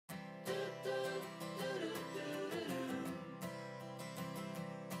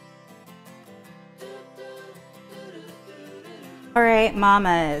All right,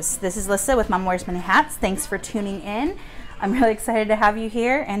 mamas, this is Lyssah with Mama Wears Many Hats. Thanks for tuning in. I'm really excited to have you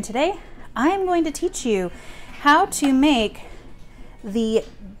here, and today I'm going to teach you how to make the,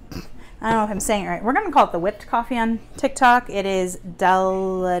 I don't know if I'm saying it right, we're going to call it the whipped coffee on TikTok. It is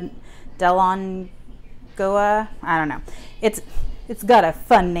Dalgona, I don't know. It's got a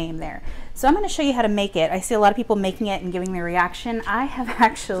fun name there. So I'm going to show you how to make it. I see a lot of people making it and giving me a reaction. I have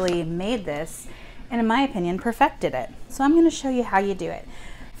actually made this and, in my opinion, perfected it. So I'm going to show you how you do it.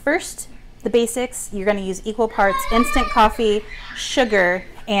 First, the basics. You're going to use equal parts instant coffee, sugar,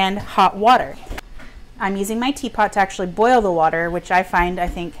 and hot water. I'm using my teapot to actually boil the water, which I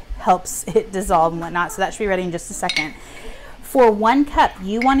think helps it dissolve and whatnot. So that should be ready in just a second. For 1 cup,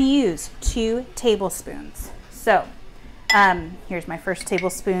 you want to use 2 tablespoons. So here's my first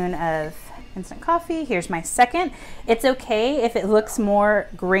tablespoon of instant coffee. Here's my second. It's okay if it looks more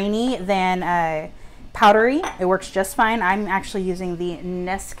grainy than powdery. It works just fine. I'm actually using the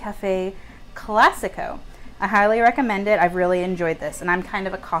Nescafe Classico. I highly recommend it. I've really enjoyed this, and I'm kind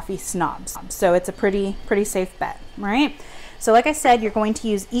of a coffee snob, so it's a pretty safe bet, right? So like I said, you're going to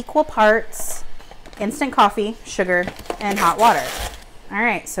use equal parts instant coffee, sugar, and hot water. All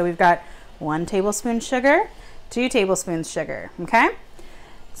right, so we've got 1 tablespoon sugar, 2 tablespoons sugar, okay?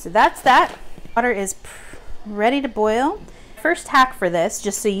 So that's that. Water is ready to boil. First hack for this,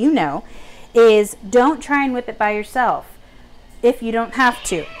 just so you know, is don't try and whip it by yourself if you don't have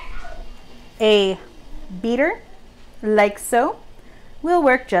to. A beater like so will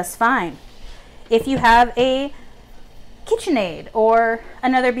work just fine. If you have a KitchenAid or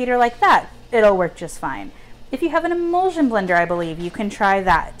another beater like that, it'll work just fine. If you have an emulsion blender, I believe you can try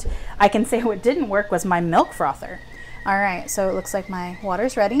that. I can say what didn't work was my milk frother. All right, so it looks like my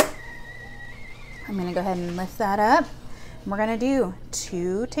water's ready. I'm gonna go ahead and lift that up. We're gonna do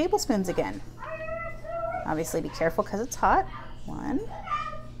 2 tablespoons again. Obviously be careful because it's hot. 1,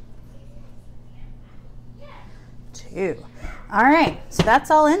 2. All right, so that's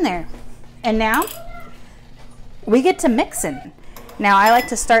all in there. And now we get to mixing. Now I like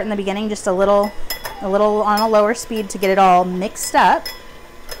to start in the beginning just a little on a lower speed to get it all mixed up.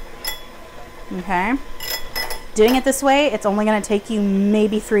 Okay. Doing it this way, it's only gonna take you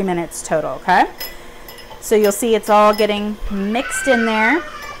maybe 3 minutes total, okay? So you'll see it's all getting mixed in there.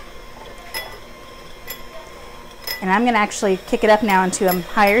 And I'm gonna actually kick it up now into a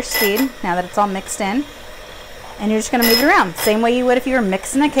higher speed now that it's all mixed in. And you're just gonna move it around, same way you would if you were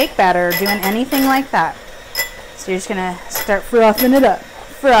mixing a cake batter or doing anything like that. So you're just gonna start frothing it up,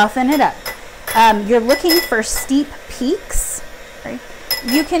 You're looking for steep peaks, right?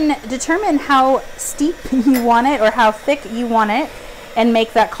 You can determine how steep you want it or how thick you want it and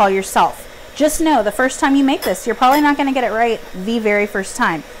make that call yourself. Just know the first time you make this, you're probably not gonna get it right the very first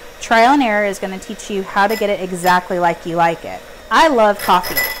time. Trial and error is gonna teach you how to get it exactly like you like it. I love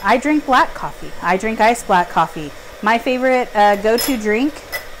coffee. I drink black coffee. I drink iced black coffee. My favorite go-to drink,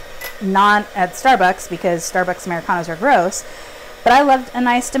 not at Starbucks because Starbucks Americanos are gross, but I love a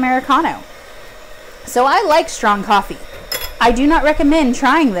nice Americano. So I like strong coffee. I do not recommend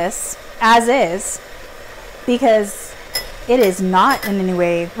trying this as is because it is not in any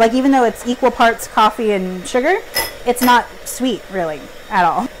way, like even though it's equal parts coffee and sugar, it's not sweet really at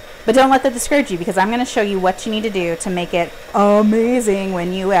all. But don't let that discourage you because I'm going to show you what you need to do to make it amazing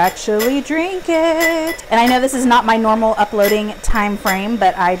when you actually drink it. And I know this is not my normal uploading time frame,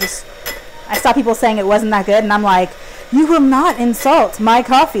 but I saw people saying it wasn't that good and I'm like, you will not insult my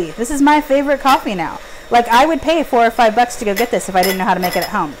coffee. This is my favorite coffee now. Like I would pay $4 or $5 to go get this if I didn't know how to make it at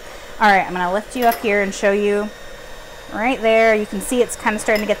home. All right, I'm going to lift you up here and show you right there. You can see it's kind of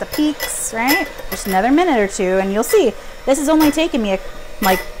starting to get the peaks, right? Just another minute or 2 and you'll see this is only taking me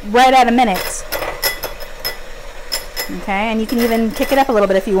like right at a minute. Okay, and you can even kick it up a little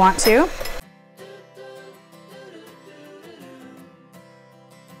bit if you want to.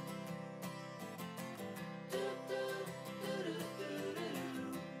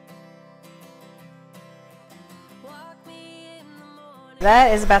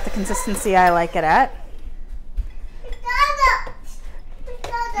 That is about the consistency I like it at.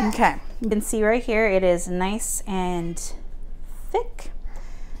 Okay, you can see right here it is nice and thick.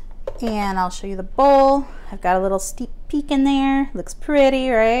 And I'll show you the bowl. I've got a little steep peak in there. Looks pretty,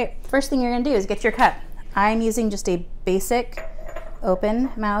 right? First thing you're gonna do is get your cup. I'm using just a basic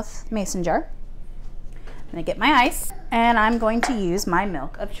open mouth mason jar. I'm gonna get my ice and I'm going to use my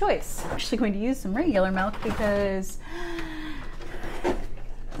milk of choice. I'm actually going to use some regular milk because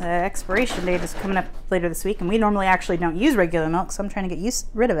the expiration date is coming up later this week and we normally actually don't use regular milk, so I'm trying to get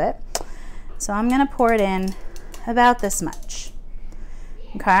rid of it. So I'm gonna pour it in about this much.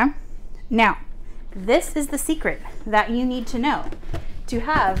 Okay, now This is the secret that you need to know to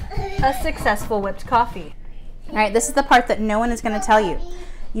have a successful whipped coffee. All right, this is the part that no one is going to tell you.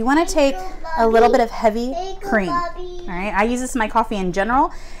 You want to take a little bit of heavy cream. All right, I use this in my coffee in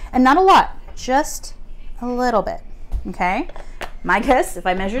general, and not a lot, just a little bit. Okay, my guess, if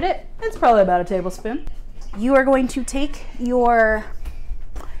I measured it, it's probably about a tablespoon. You are going to take your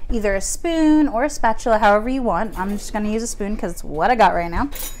either a spoon or a spatula, however you want. I'm just going to use a spoon because it's what I got right now.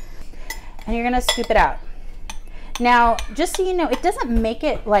 And you're going to scoop it out. Now, just so you know, it doesn't make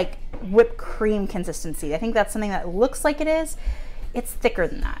it like whipped cream consistency. I think that's something that looks like it is. It's thicker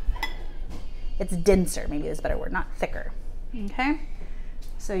than that. It's denser, maybe is a better word, not thicker. Okay,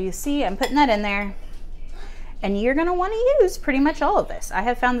 so you see I'm putting that in there, and you're going to want to use pretty much all of this. I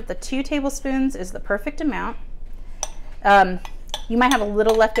have found that the 2 tablespoons is the perfect amount. You might have a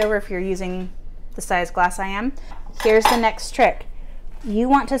little left over if you're using the size glass I am. Here's the next trick. You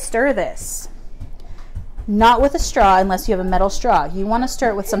want to stir this, not with a straw unless you have a metal straw. You want to stir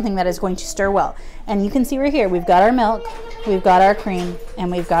it with something that is going to stir well. And you can see right here, we've got our milk, we've got our cream,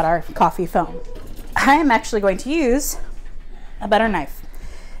 and we've got our coffee foam. I am actually going to use a butter knife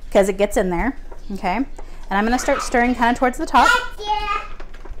because it gets in there, okay? And I'm going to start stirring kind of towards the top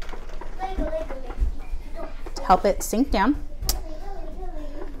to help it sink down.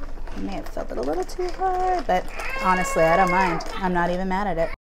 I may have filled it a little too hard, but honestly, I don't mind. I'm not even mad at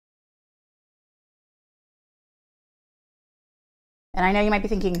it. And I know you might be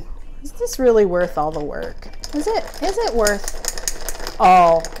thinking, is this really worth all the work? Is it worth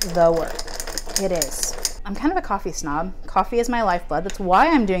all the work? It is. I'm kind of a coffee snob. Coffee is my lifeblood. That's why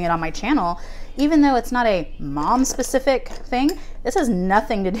I'm doing it on my channel. Even though it's not a mom-specific thing, this has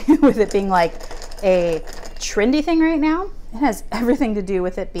nothing to do with it being like a trendy thing right now. It has everything to do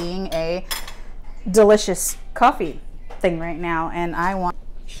with it being a delicious coffee thing right now, and I want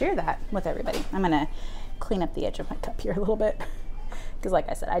to share that with everybody. I'm gonna clean up the edge of my cup here a little bit because like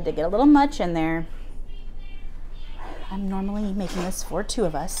I said, I did get a little much in there. I'm normally making this for 2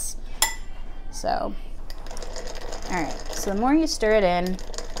 of us. So, all right, so the more you stir it in,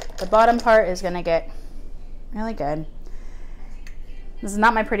 the bottom part is gonna get really good. This is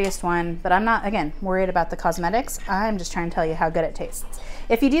not my prettiest one, but I'm not, again, worried about the cosmetics. I'm just trying to tell you how good it tastes.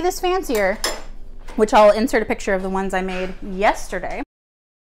 If you do this fancier, which I'll insert a picture of the ones I made yesterday,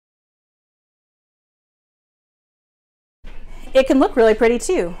 it can look really pretty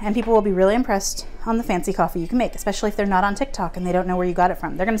too, and people will be really impressed on the fancy coffee you can make, especially if they're not on TikTok and they don't know where you got it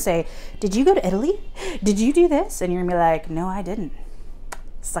from. They're gonna say, did you go to Italy? Did you do this? And you're gonna be like, no, I didn't.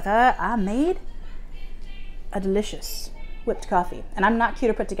 Sucker, I made a delicious whipped coffee, and I'm not cute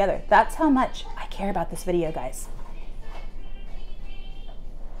or put together. That's how much I care about this video, guys.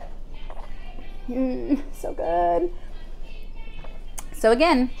 So good. So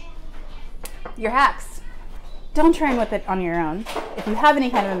again, your hacks. Don't try and whip it on your own. If you have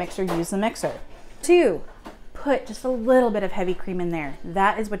any kind of a mixer, use the mixer. 2, put just a little bit of heavy cream in there.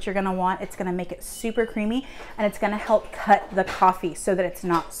 That is what you're gonna want. It's gonna make it super creamy, and it's gonna help cut the coffee so that it's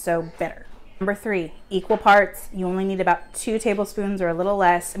not so bitter. Number 3, equal parts. You only need about 2 tablespoons or a little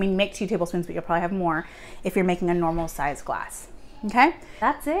less. I mean, make 2 tablespoons, but you'll probably have more if you're making a normal size glass. Okay?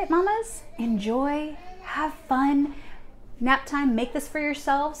 That's it, mamas. Enjoy, have fun. Nap time, make this for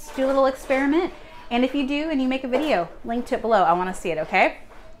yourselves. Do a little experiment. And if you do and you make a video, link to it below. I want to see it, okay?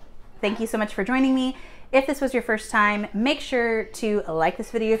 Thank you so much for joining me. If this was your first time, make sure to like this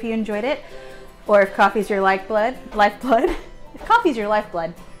video if you enjoyed it. Or if coffee's your lifeblood, if coffee's your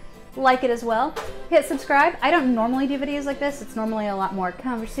lifeblood, like it as well. Hit subscribe. I don't normally do videos like this. It's normally a lot more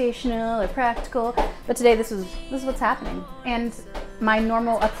conversational or practical, but today this is what's happening. And my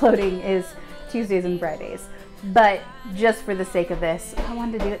normal uploading is Tuesdays and Fridays, but just for the sake of this, I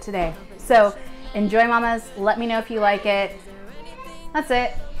wanted to do it today. So enjoy, mamas. Let me know if you like it. That's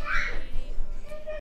it.